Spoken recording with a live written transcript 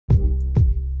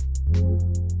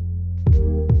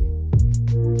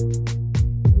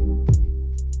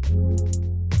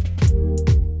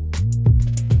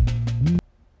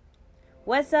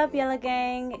What's up, Yellow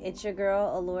Gang? It's your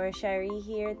girl, Alora Chyrie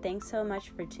here. Thanks so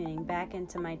much for tuning back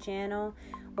into my channel,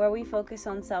 where we focus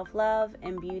on self-love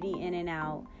and beauty in and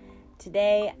out.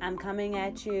 Today, I'm coming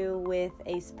at you with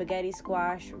a spaghetti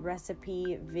squash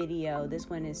recipe video. This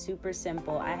one is super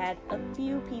simple. I had a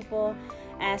few people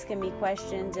asking me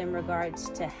questions in regards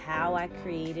to how I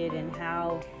created and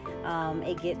how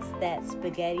it gets that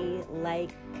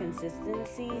spaghetti-like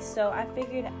consistency. So I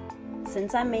figured,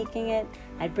 since I'm making it,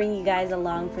 I'd bring you guys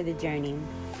along for the journey.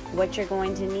 What you're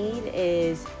going to need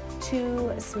is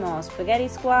 2 small spaghetti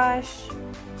squash,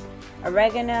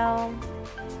 oregano,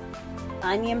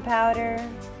 onion powder,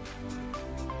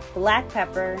 black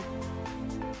pepper,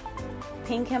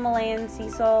 pink Himalayan sea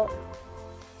salt,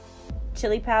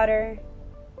 chili powder,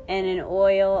 and an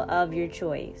oil of your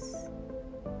choice.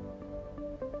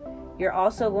 You're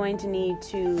also going to need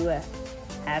to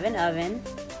have an oven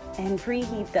and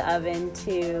preheat the oven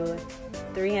to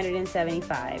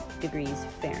 375 degrees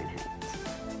Fahrenheit.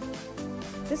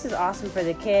 This is awesome for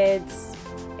the kids.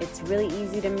 It's really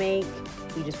easy to make.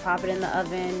 You just pop it in the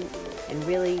oven and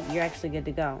really you're actually good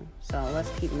to go. So let's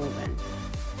keep moving.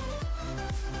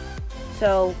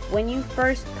 So when you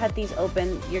first cut these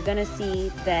open, you're gonna see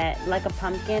that, like a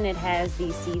pumpkin, it has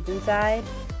these seeds inside.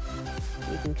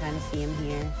 You can kind of see them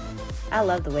here. I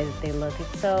love the way that they look.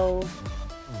 It's so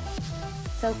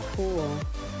cool,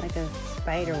 like a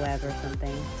spider web or something.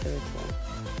 It's really cool.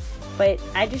 But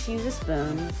I just use a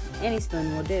spoon. Any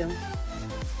spoon will do.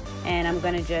 And I'm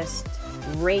gonna just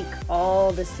rake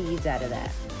all the seeds out of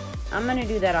that. I'm gonna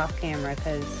do that off camera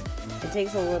because it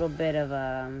takes a little bit of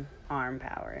arm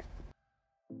power.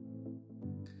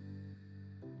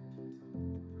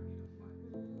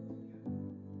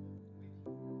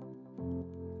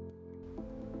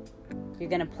 You're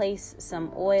gonna place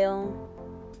some oil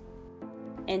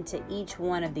into each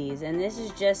one of these, and this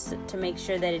is just to make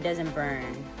sure that it doesn't burn.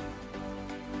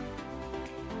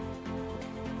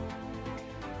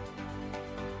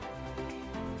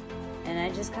 And I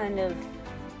just kind of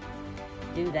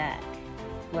do that,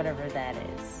 whatever that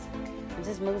is, and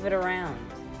just move it around,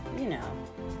 you know.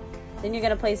 Then you're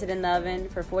gonna place it in the oven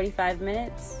for 45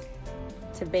 minutes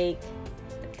to bake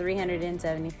at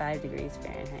 375 degrees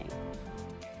Fahrenheit.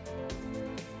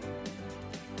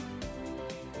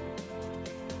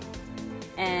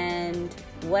 And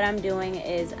what I'm doing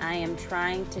is I am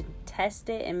trying to test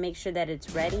it and make sure that it's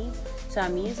ready. So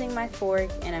I'm using my fork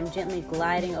and I'm gently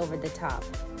gliding over the top.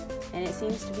 And it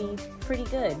seems to be pretty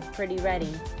good, pretty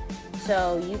ready.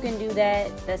 So you can do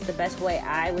that. That's the best way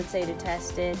I would say to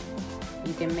test it.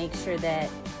 You can make sure that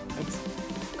it's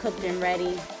cooked and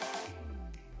ready.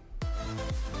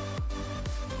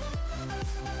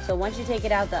 So once you take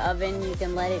it out the oven, you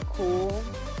can let it cool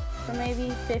for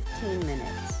maybe 15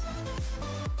 minutes.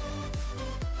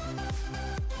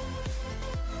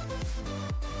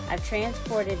 I've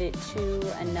transported it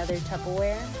to another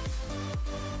Tupperware,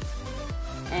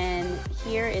 and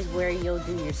here is where you'll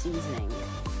do your seasoning.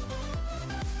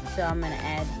 So I'm going to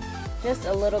add just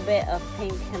a little bit of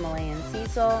pink Himalayan sea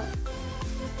salt,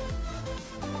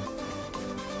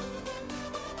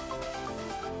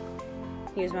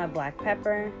 here's my black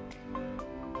pepper,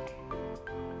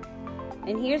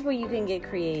 and here's where you can get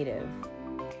creative.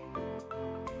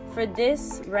 For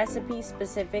this recipe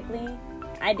specifically,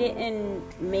 I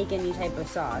didn't make any type of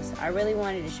sauce. I really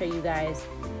wanted to show you guys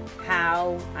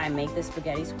how I make the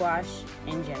spaghetti squash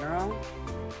in general.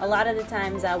 A lot of the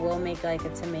times I will make like a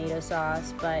tomato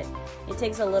sauce, but it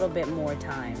takes a little bit more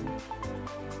time.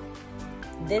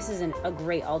 This is a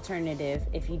great alternative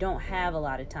if you don't have a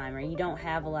lot of time or you don't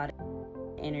have a lot of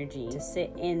energy to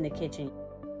sit in the kitchen.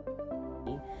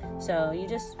 So you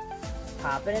just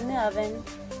pop it in the oven,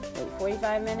 wait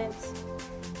 45 minutes,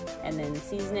 and then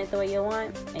season it the way you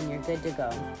want, and you're good to go.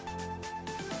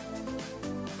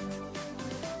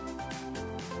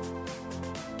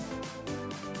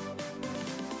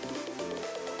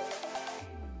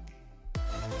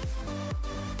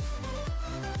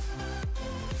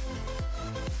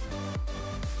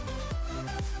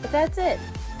 But that's it.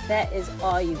 That is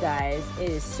all, you guys. It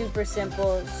is super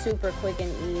simple, super quick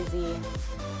and easy,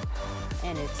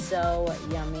 and it's so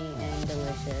yummy and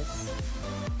delicious.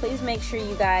 Please make sure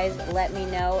you guys let me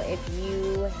know if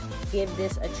you give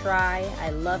this a try.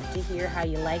 I love to hear how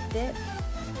you liked it.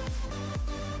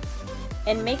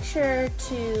 And make sure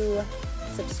to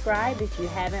subscribe if you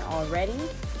haven't already.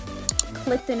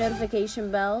 Click the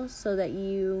notification bell so that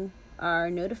you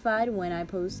are notified when I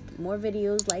post more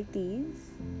videos like these.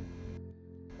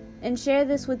 And share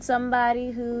this with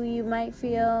somebody who you might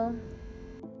feel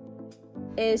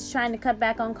is trying to cut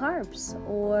back on carbs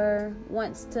or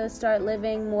wants to start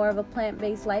living more of a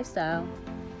plant-based lifestyle.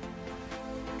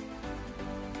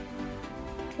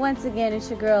 Once again, it's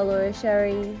your girl, Alora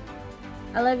Chyrie.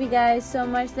 I love you guys so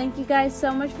much. Thank you guys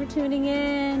so much for tuning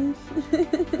in.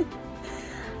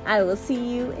 I will see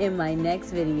you in my next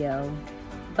video.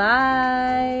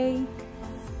 Bye.